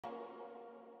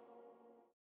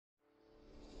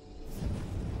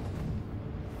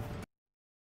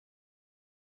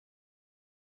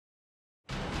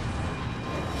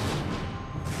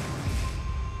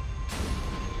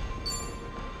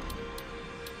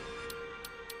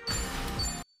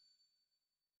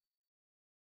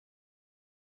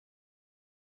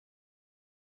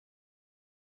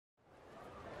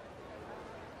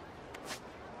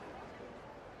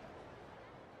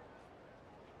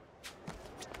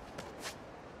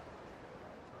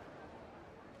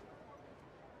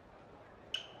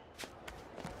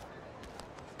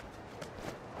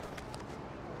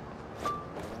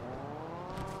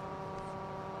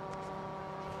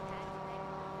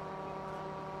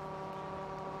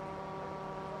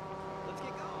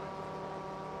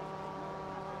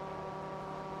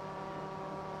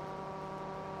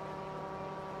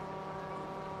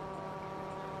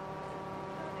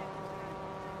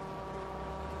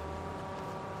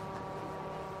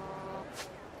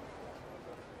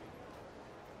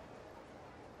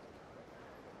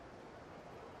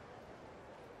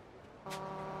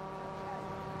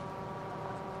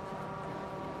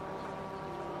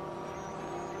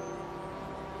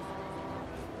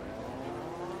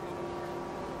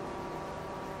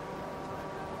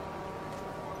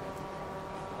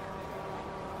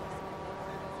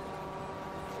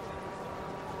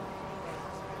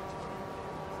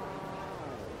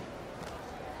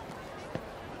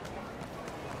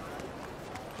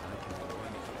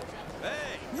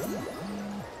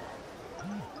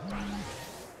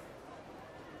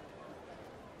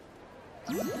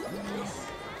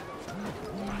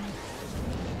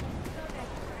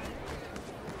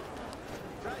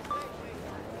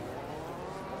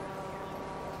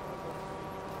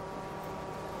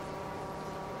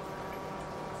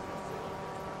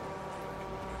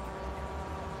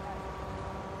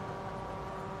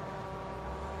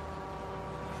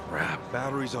Crap,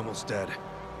 battery's almost dead.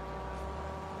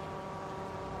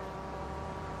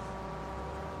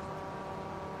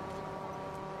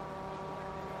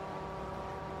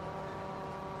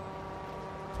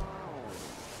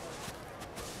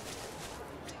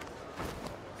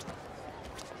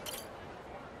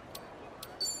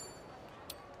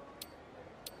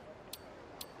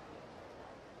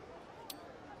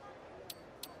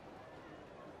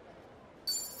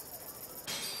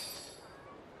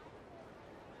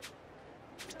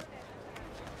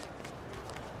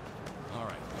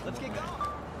 Let's get going.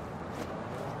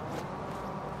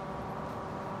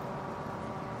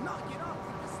 Knock it off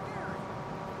with the steering.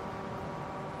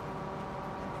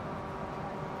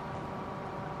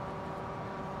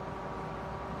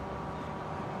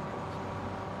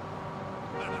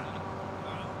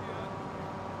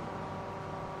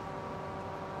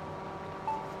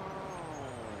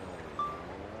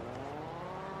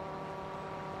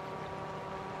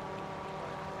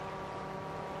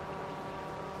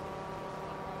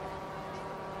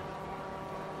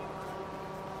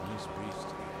 Nice breeze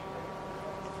today.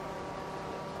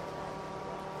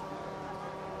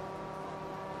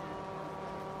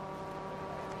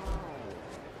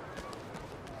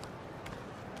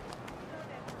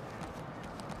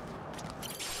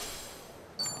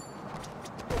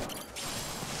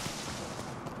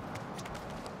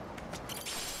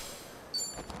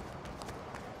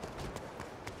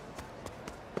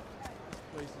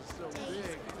 Place is so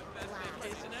big.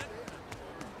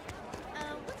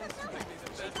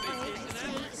 What's up,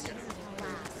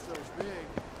 Nova? So big.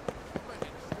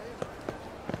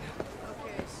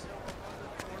 Okay, so on the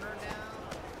corner now.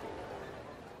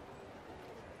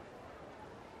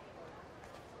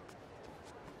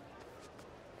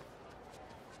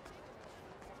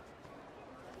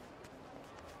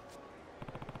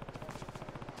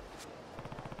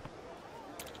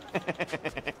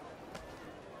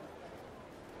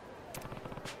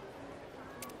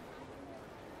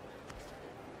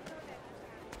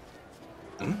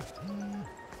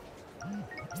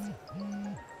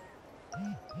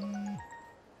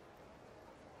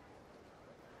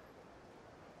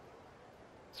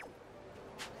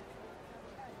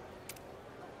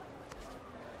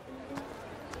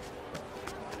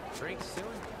 Drink soon?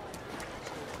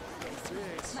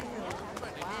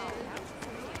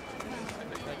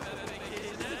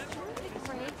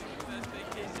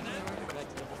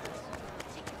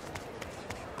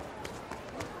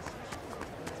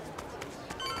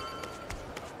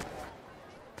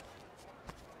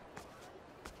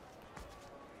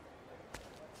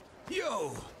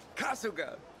 Yo,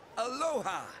 Kasuga,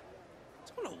 aloha!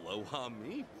 Don't aloha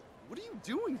me. What are you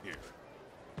doing here?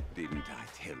 Didn't I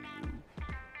tell you?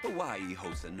 Hawaii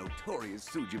hosts a notorious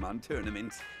Sujimon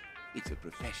tournament. It's a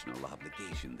professional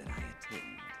obligation that I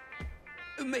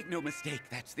attend. Make no mistake,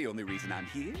 that's the only reason I'm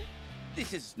here.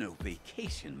 This is no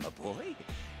vacation, my boy.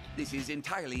 This is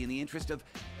entirely in the interest of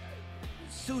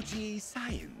Suji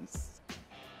science.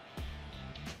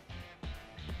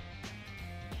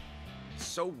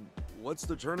 So, what's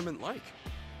the tournament like?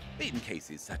 In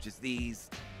cases such as these,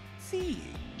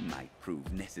 seeing might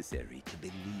prove necessary to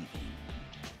believing.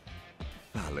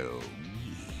 Follow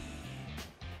me.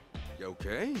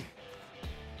 Okay.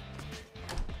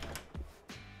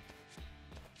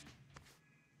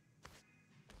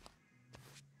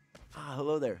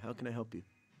 Hello there. How can I help you?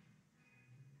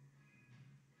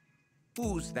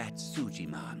 Who's that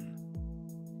Sujimon?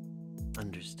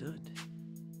 Understood.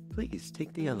 Please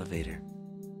take the elevator.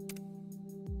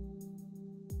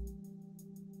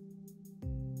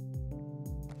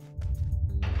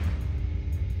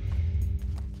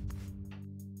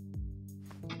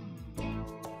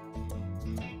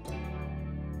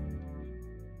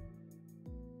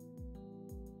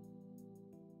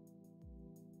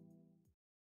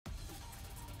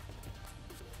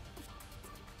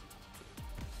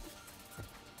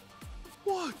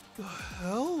 What the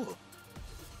hell?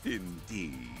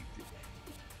 Indeed.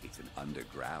 It's an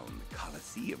underground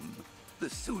coliseum. The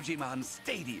Sujimon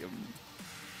Stadium.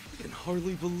 I can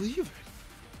hardly believe it.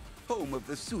 Home of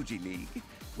the Suji-Liga,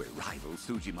 where rival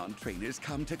Sujimon trainers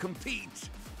come to compete.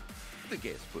 The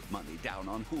guests put money down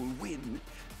on who'll win.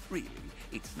 Really,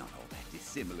 it's not all that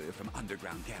dissimilar from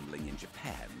underground gambling in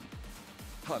Japan.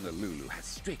 Honolulu has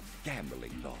strict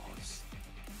gambling laws.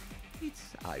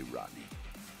 It's ironic.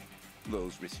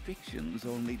 Those restrictions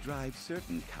only drive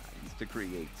certain kinds to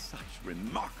create such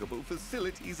remarkable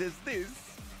facilities as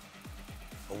this.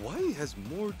 Hawaii has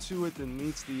more to it than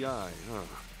meets the eye,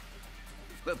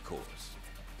 huh? Of course,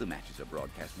 the matches are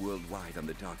broadcast worldwide on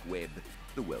the dark web.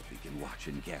 The wealthy can watch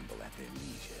and gamble at their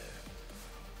leisure.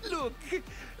 Look,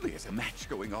 there's a match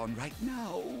going on right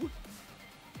now.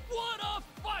 What a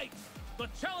fight! The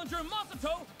challenger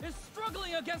Masato is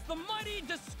struggling against the mighty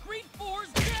Discreet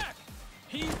Four's Jack.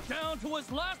 He's down to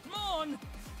his last mon.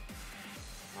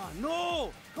 Oh,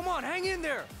 no! Come on, hang in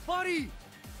there, buddy!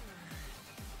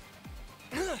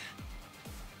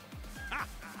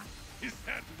 Is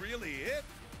that really it?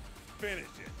 Finish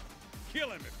it. Kill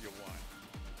him if you want.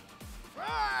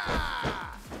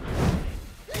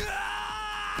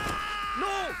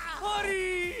 No,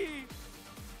 buddy!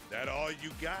 That all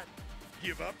you got?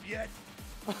 Give up yet?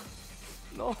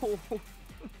 No.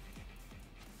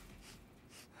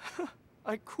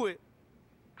 I quit.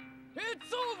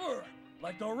 It's over!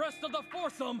 Like the rest of the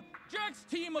foursome, Jack's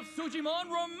team of Sujimon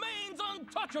remains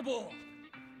untouchable!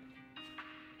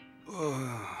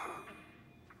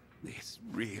 This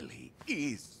really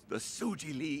is the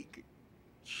Suji-Liga.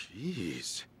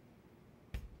 Jeez.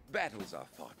 Battles are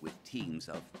fought with teams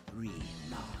of 3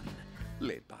 Mon,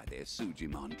 led by their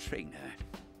Sujimon trainer.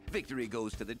 Victory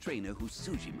goes to the trainer whose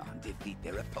Sujimon defeat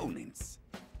their opponents.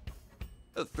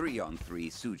 A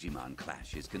 3-on-3 Sujimon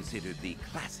clash is considered the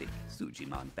classic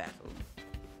Sujimon battle.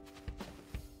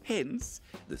 Hence,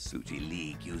 the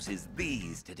Suji-Liga uses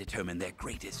these to determine their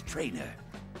greatest trainer.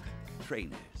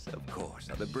 Trainers, of course,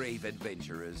 are the brave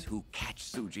adventurers who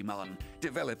catch Sujimon,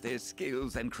 develop their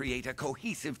skills, and create a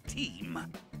cohesive team.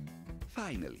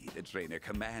 Finally, the trainer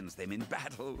commands them in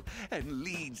battle and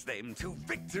leads them to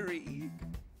victory.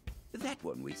 That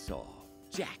one we saw,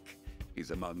 Jack,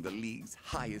 is among the league's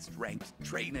highest-ranked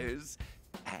trainers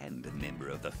and a member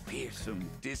of the fearsome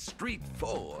Discreet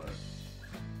Four.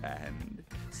 And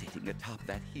sitting atop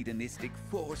that hedonistic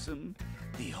foursome,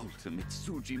 the ultimate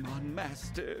Sujimon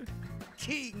master,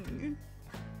 King.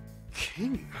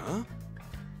 King, huh?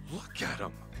 Look at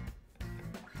him.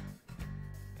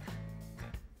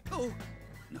 Oh,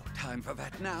 no time for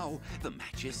that now. The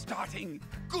match is starting.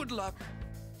 Good luck.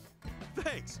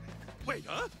 Thanks. Wait,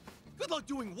 huh? Good luck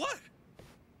doing what?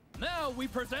 Now we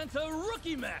present a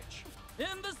rookie match.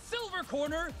 In the silver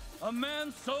corner, a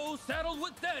man so saddled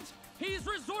with debt, he's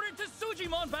resorted to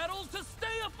Sujimon battles to stay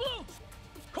afloat.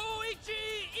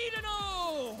 Koichi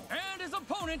Idano! And his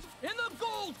opponent in the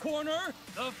gold corner,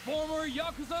 the former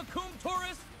Yakuza cum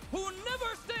tourist who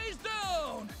never stays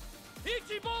down,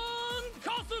 Ichiban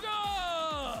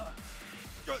Kasuga!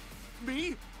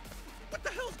 Me? What the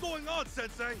hell's going on,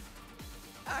 Sensei?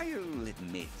 I'll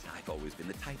admit I've always been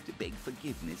the type to beg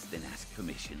forgiveness then ask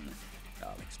permission.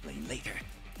 I'll explain later.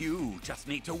 You just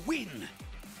need to win.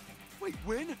 Wait,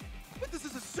 win? But this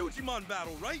is a Sujimon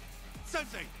battle, right?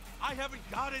 Sensei, I haven't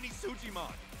got any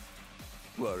Sujimon.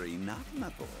 Worry not, my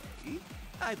boy.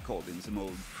 I've called in some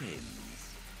old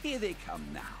friends. Here they come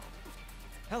now.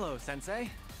 Hello, Sensei.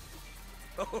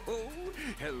 Oh,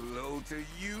 hello to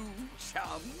you,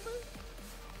 chum.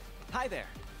 Hi there.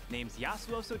 Name's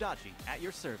Yasuo Sodachi, at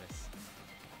your service.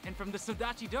 And from the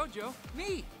Sodachi Dojo,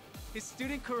 me, his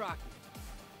student Karaki.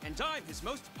 And I'm his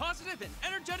most positive and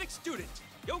energetic student,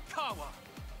 Yokawa.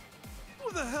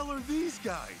 Who the hell are these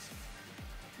guys?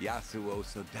 Yasuo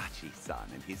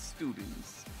Sodachi-san and his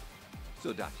students.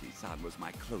 Sodachi-san was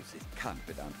my closest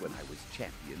confidant when I was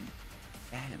champion,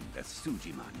 and a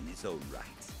Sujimon in his own right.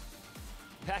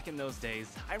 Back in those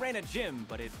days, I ran a gym,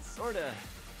 but it sorta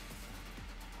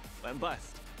went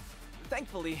bust.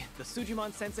 Thankfully, the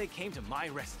Sujimon sensei came to my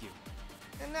rescue.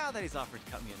 And now that he's offered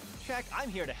to cut me a check, I'm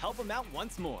here to help him out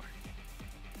once more.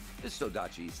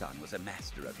 Sodachi-san was a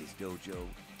master of his dojo.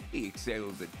 He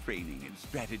excels at training and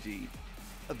strategy.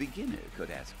 A beginner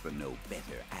could ask for no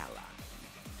better ally.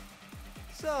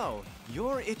 So,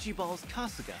 you're Ichibal's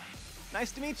Kasuga.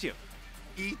 Nice to meet you.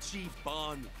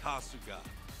 Ichiban Kasuga.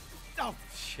 Oh,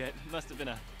 shit. Must have been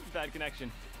a bad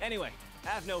connection. Anyway,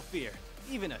 have no fear.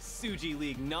 Even a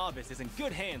Suji-Liga novice is in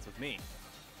good hands with me.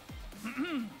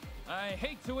 I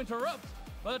hate to interrupt,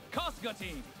 but Kasuga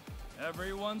team,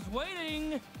 everyone's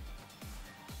waiting.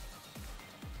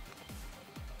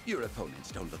 Your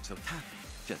opponents don't look so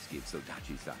tough. Just give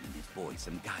Sodachi-san and his boys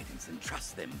some guidance and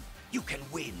trust them. You can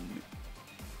win.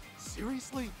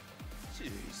 Seriously?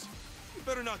 Jeez. You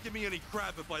better not give me any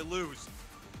crap if I lose.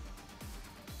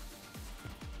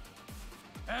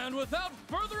 And without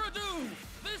further ado,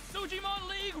 this Sujimon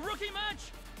League rookie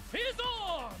match is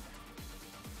on!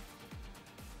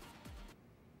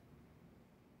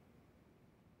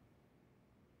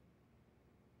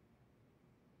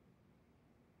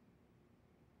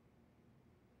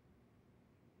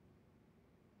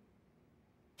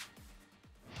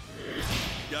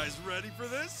 You guys ready for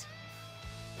this?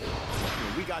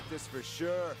 We got this for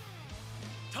sure.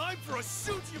 Time for a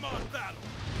Sujimon battle!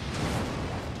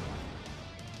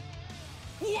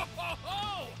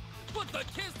 Whoa! Put the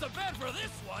kids to bed for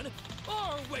this one,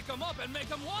 or wake them up and make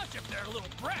them watch if they're little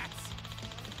brats.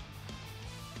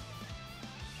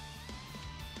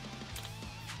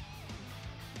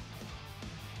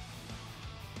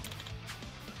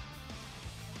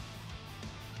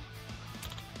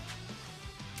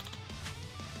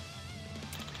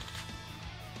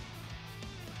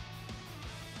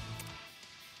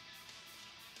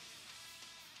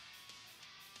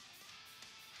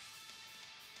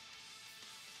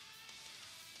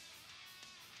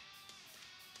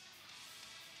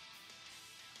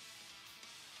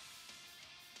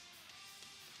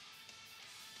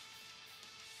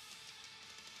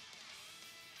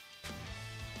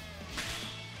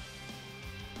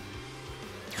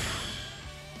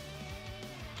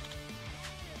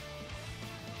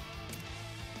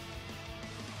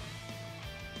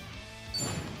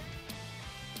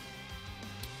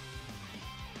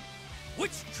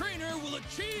 Which trainer will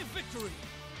achieve victory?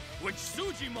 Which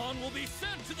Sujimon will be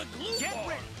sent to the glue Get bar?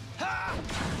 ready! Ha!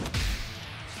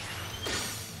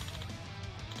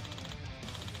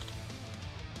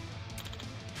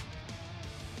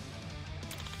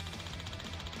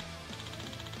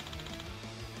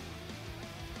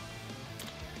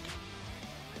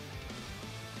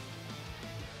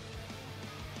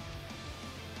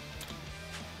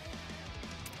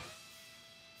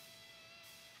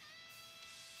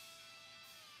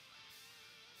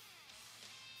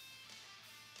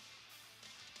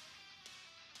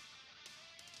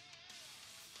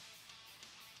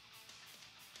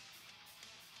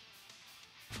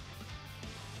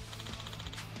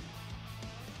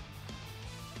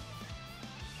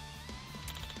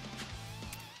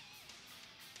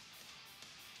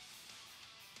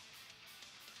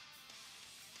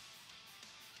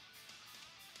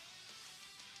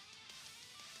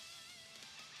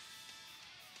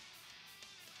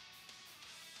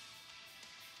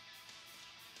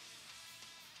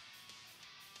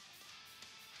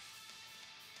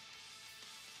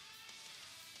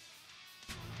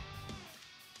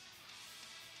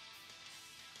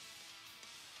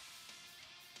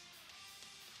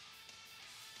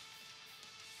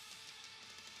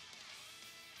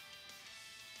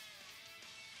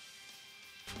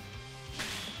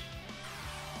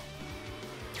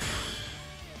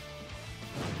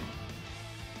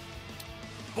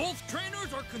 Both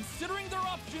trainers are considering their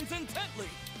options intently.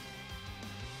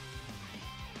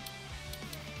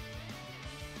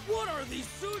 What are these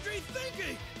Suji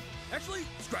thinking? Actually,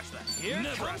 scratch that. Here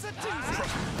Never. comes a Tuesday.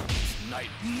 Night.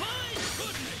 My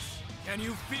goodness! Can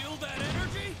you feel that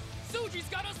energy? Suji's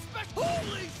got a special.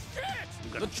 Holy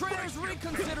shit! The trainers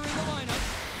reconsidering the lineup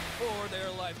for their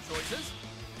life choices.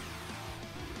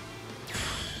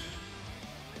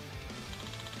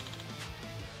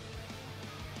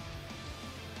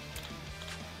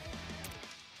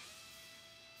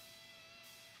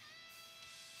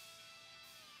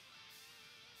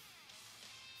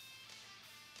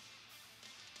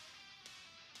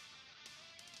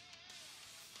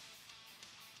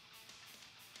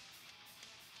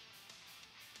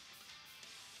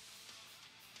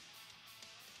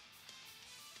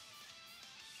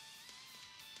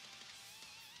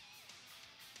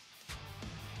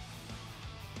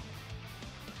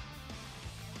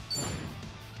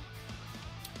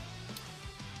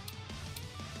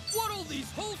 What'll these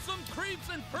wholesome creeps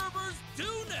and pervers do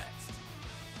next?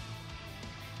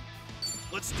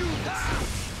 Let's do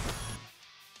this!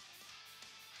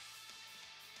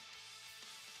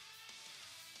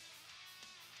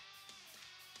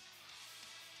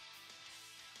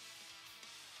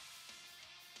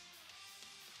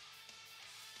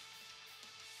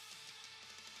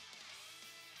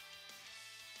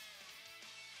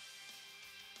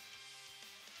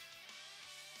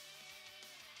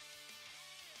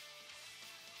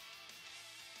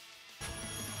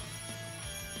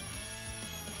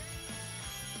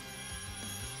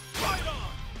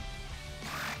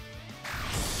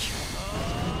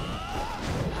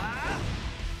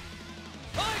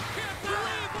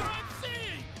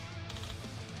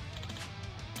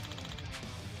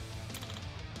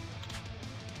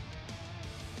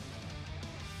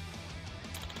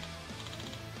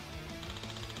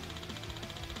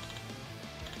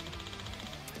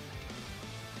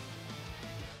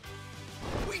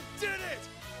 We did it!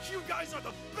 You guys are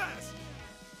the best!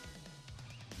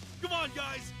 Come on,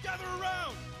 guys, gather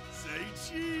around! Say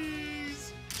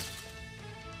cheese!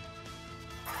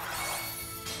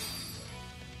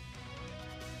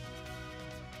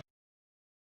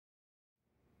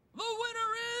 The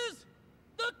winner is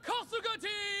the Kasuga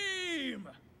team!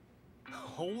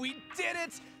 Oh, we did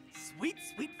it! Sweet,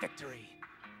 sweet victory.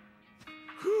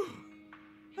 Whew!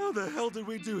 How the hell did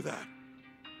we do that?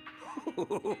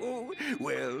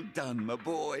 Well done, my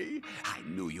boy. I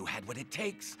knew you had what it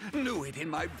takes. Knew it in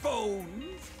my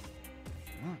bones.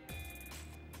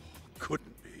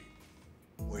 Couldn't be.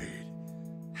 Wait,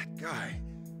 that guy.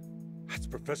 That's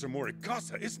Professor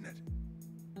Morikasa, isn't it?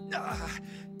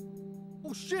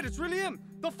 Oh shit, it's really him!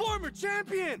 The former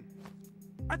champion!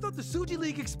 I thought the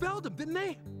Suji-League expelled him, didn't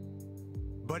they?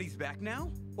 But he's back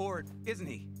now? Or isn't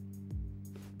he?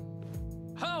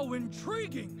 How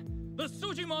intriguing! The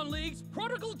Sujimon League's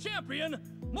prodigal champion,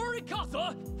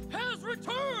 Morikasa, has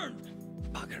returned!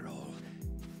 Bugger all.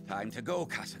 Time to go,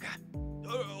 Kasuga.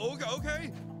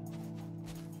 Okay.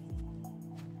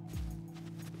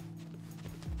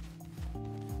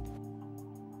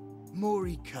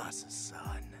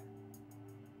 Morikasa-san.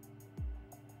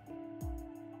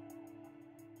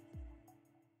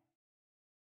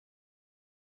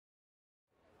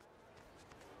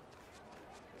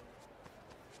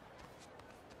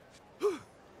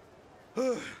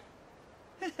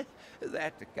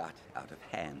 That got out of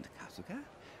hand, Kasuga.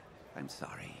 I'm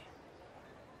sorry.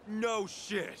 No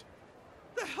shit!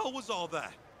 The hell was all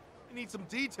that? I need some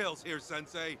details here,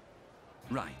 Sensei.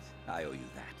 Right, I owe you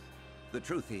that. The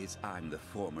truth is, I'm the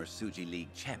former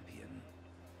Suji-League champion.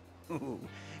 Oh,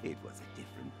 it was a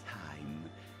different time.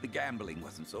 The gambling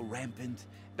wasn't so rampant.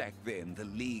 Back then, the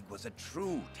League was a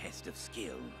true test of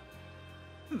skill.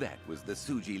 That was the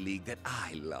Suji-League that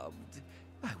I loved.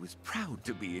 I was proud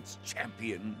to be its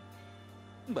champion.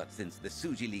 But since the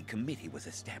Suji-League committee was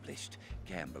established,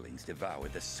 gambling's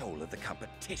devoured the soul of the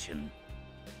competition.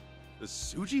 The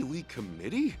Suji-League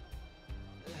committee?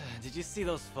 Did you see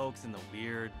those folks in the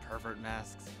weird pervert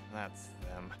masks? That's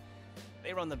them.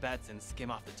 They run the bets and skim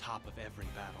off the top of every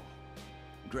battle.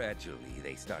 Gradually,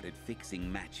 they started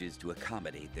fixing matches to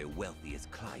accommodate their wealthiest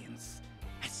clients.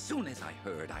 As soon as I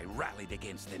heard, I rallied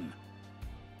against them.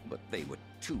 But they were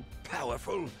too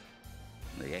powerful.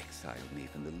 They exiled me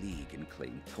from the League and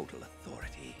claimed total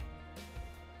authority.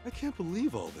 I can't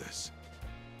believe all this.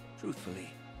 Truthfully,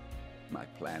 my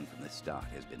plan from the start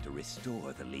has been to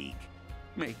restore the League.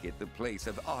 Make it the place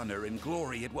of honor and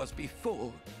glory it was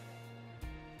before.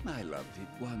 I loved it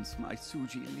once, my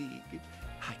Suji-League.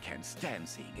 I can't stand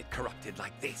seeing it corrupted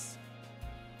like this.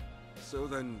 So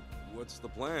then, what's the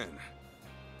plan?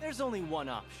 There's only one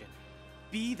option.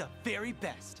 Be the very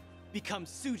best. Become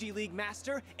Suji-League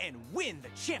Master and win the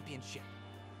championship.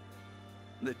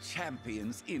 The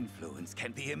champion's influence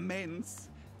can be immense.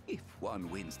 If one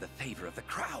wins the favor of the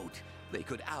crowd, they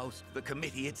could oust the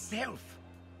committee itself.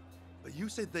 But you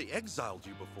said they exiled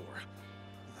you before.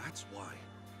 That's why.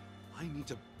 I need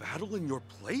to battle in your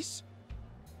place?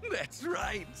 That's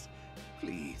right.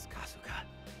 Please, Kasuga,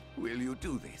 will you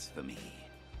do this for me?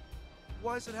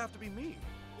 Why does it have to be me?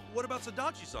 What about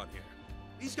Sadachi-san here?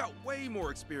 He's got way more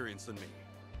experience than me.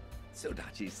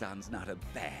 Sodachi-san's not a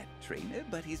bad trainer,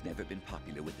 but he's never been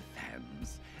popular with the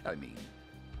fans. I mean,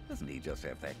 doesn't he just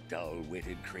have that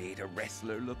dull-witted creator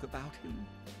wrestler look about him?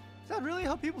 Is that really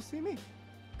how people see me?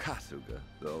 Kasuga,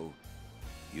 though,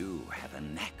 you have a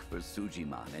knack for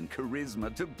Sujimon and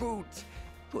charisma to boot.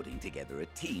 Putting together a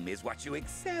team is what you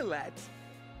excel at.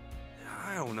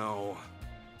 I don't know.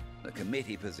 The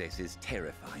committee possesses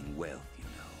terrifying wealth, you know.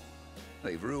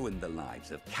 They've ruined the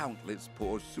lives of countless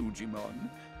poor Sujimon,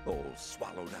 all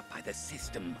swallowed up by the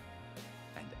system.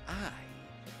 And I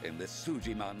am the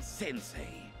Sujimon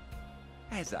Sensei.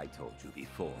 As I told you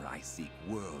before, I seek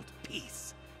world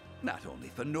peace. Not only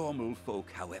for normal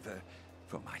folk, however,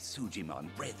 for my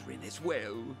Sujimon brethren as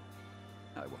well.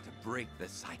 I want to break the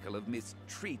cycle of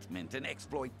mistreatment and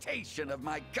exploitation of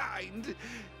my kind.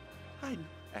 I'm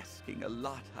asking a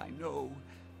lot, I know,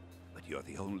 but you're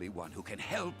the only one who can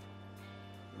help.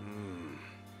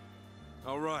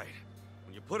 All right.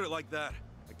 When you put it like that,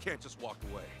 I can't just walk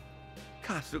away.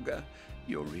 Kasuga,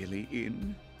 you're really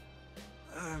in?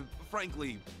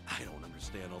 Frankly, I don't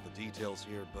understand all the details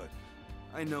here, but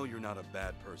I know you're not a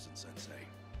bad person, Sensei.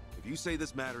 If you say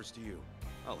this matters to you,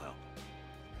 I'll help.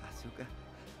 Kasuga,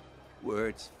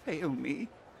 words fail me.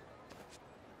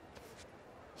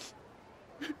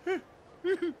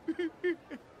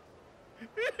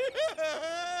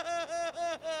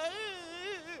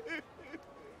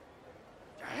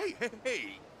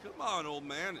 Hey, come on, old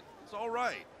man. It's all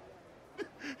right.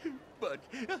 But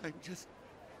I'm just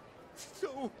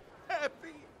so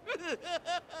happy. I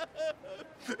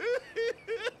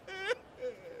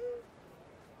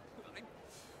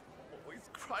always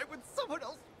cry when someone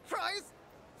else cries.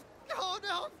 Oh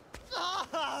no!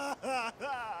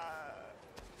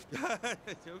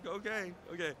 Okay.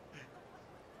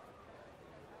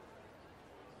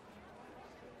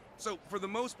 So, for the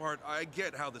most part, I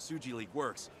get how the Suji League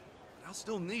works. But I'll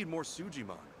still need more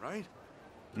Sujimon, right?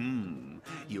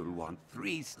 You'll want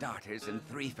 3 starters and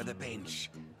 3 for the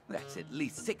bench. That's at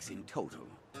least 6 in total.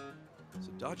 So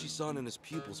Dachi-san and his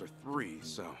pupils are 3,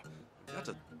 so I've got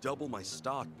to double my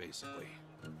stock, basically.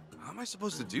 How am I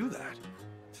supposed to do that?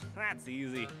 That's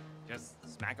easy. Just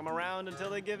smack them around until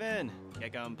they give in.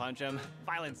 Kick them, punch them.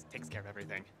 Violence takes care of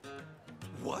everything.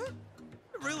 What?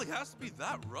 It really has to be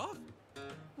that rough?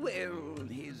 Well,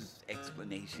 his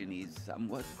explanation is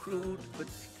somewhat crude, but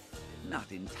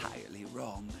not entirely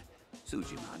wrong.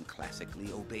 Sujimon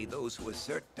classically obey those who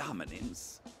assert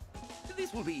dominance.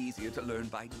 This will be easier to learn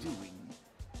by doing.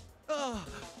 Oh,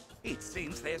 it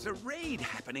seems there's a raid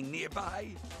happening nearby.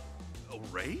 A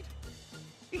raid?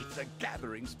 It's a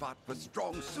gathering spot for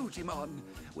strong Sujimon,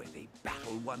 where they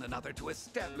battle one another to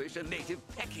establish a native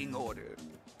pecking order.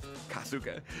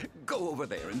 Kasuga, go over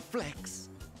there and flex.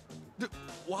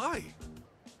 Why?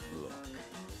 Look,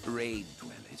 raid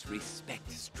dwellers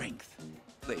respect strength.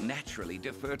 They naturally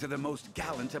defer to the most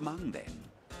gallant among them.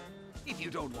 If you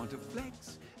don't want to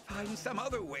flex, find some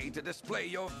other way to display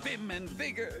your vim and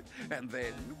vigor, and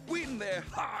then win their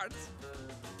hearts.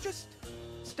 Just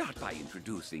start by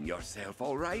introducing yourself,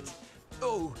 all right?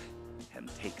 Oh, and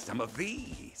take some of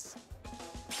these.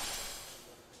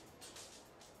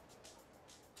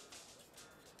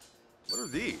 What are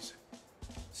these?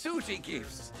 Suji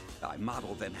gifts. I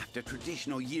modeled them after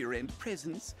traditional year-end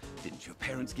presents. Didn't your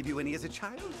parents give you any as a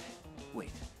child?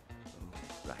 Wait.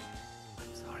 Oh, right.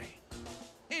 I'm sorry.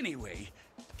 Anyway,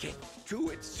 get to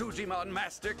it, Sujimon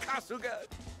Master Kasuga.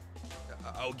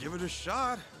 I'll give it a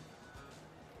shot.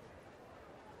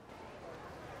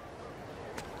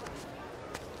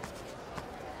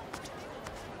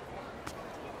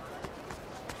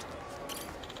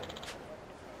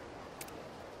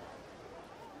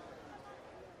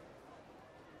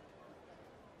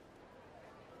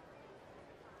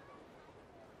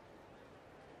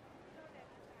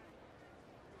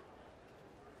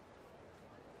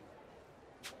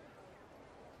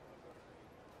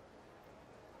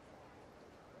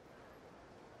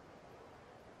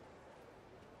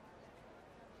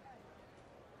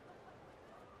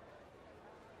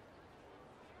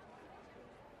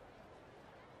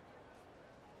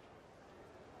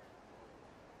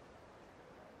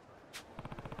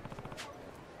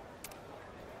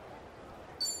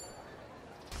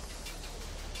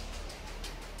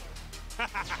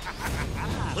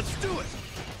 Let's do it!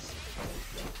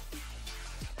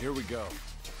 Here we go.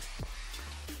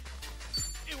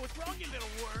 Hey, what's wrong, you little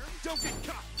worm? Don't get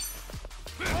caught!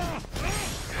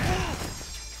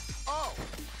 Oh,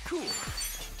 cool.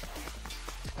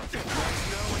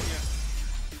 Knowing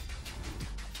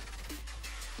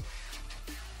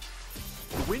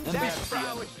you. That's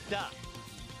brow stuff.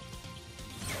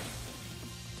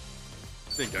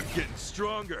 Think I'm getting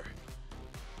stronger.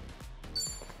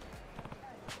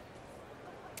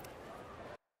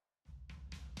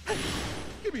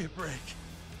 Give me a break.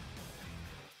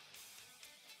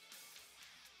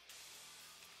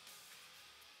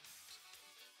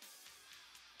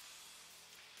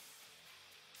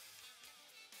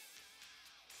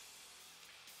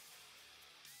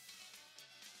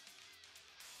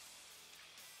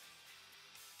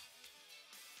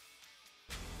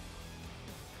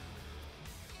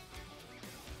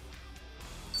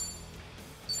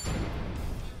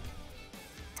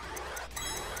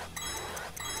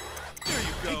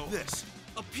 Take this.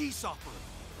 A peace offering.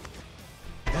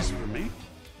 This for me?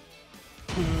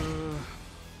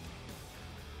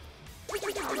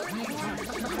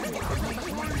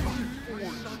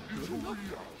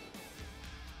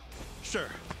 Sure.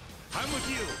 I'm with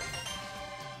you.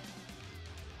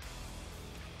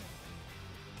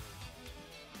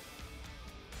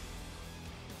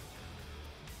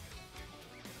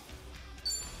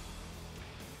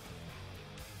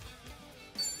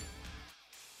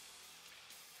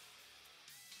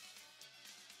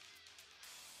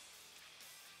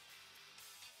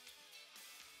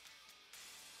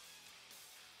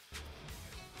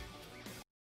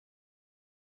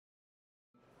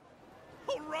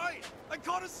 All right! I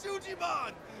caught a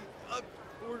Sujimon!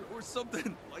 Or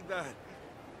something like that.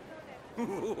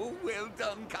 Well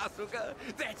done, Kasuga.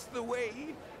 That's the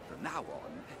way. From now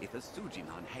on, if a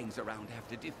Sujimon hangs around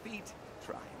after defeat,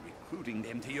 try recruiting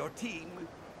them to your team.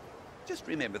 Just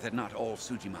remember that not all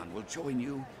Sujimon will join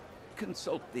you.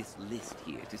 Consult this list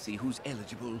here to see who's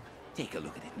eligible. Take a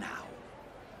look at it now.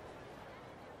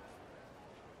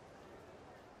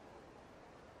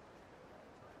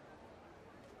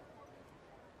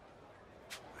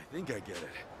 I think I get it.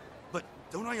 But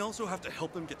don't I also have to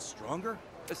help them get stronger?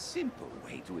 A simple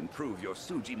way to improve your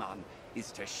Sujimon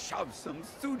is to shove some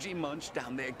Suji Munch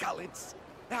down their gullets.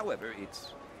 However,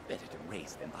 it's better to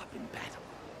raise them up in battle.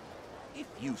 If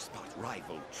you spot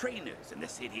rival trainers in the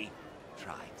city,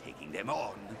 try taking them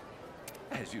on.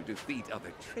 As you defeat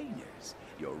other trainers,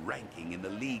 your ranking in the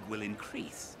league will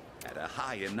increase. At a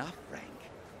high enough rank,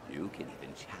 you can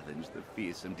even challenge the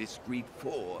fearsome Discreet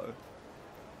Four.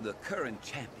 The current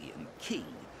champion,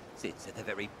 King, sits at the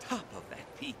very top of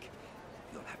that peak.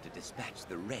 You'll have to dispatch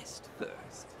the rest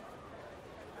first.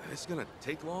 It's gonna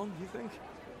take long, you think?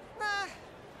 Nah,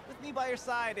 with me by your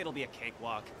side, it'll be a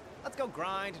cakewalk. Let's go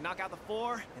grind, knock out the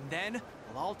 4, and then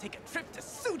we'll all take a trip to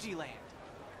Suji-Land.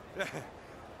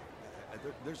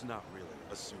 There's not really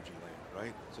a Suji-Land,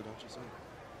 right, Sudachi-san?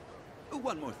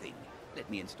 One more thing. Let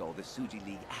me install the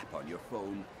Suji-League app on your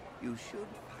phone. You should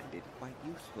find it quite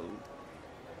useful.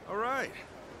 All right.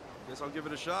 Guess I'll give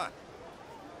it a shot.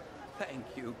 Thank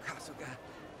you, Kasuga.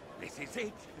 This is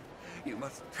it. You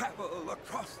must travel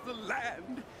across the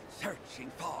land,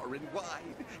 searching far and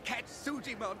wide. Catch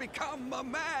Sujimon, become a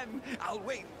man. I'll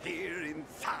wait here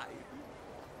inside.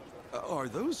 Are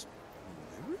those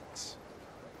lyrics?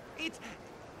 It's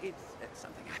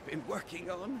something I've been working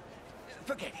on.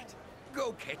 Forget it.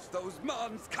 Go catch those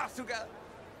mons, Kasuga.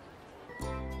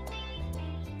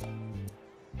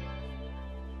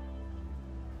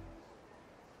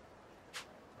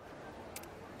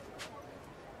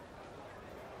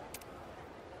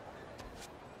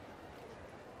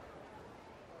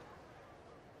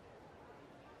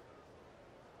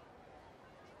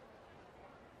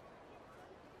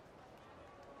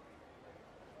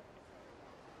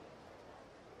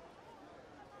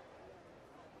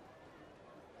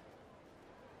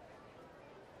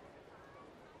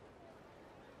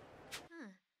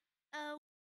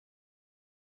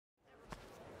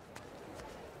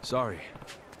 Sorry.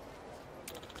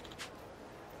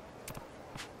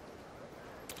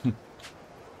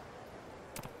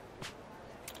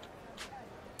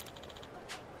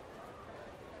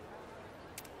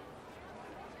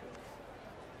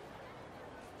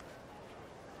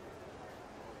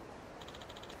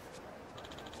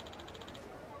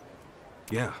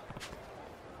 Yeah.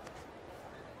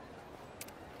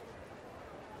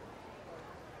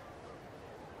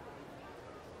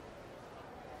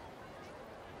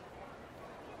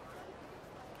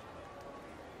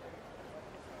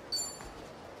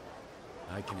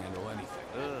 I can handle anything.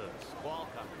 Ugh, squall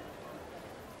coming.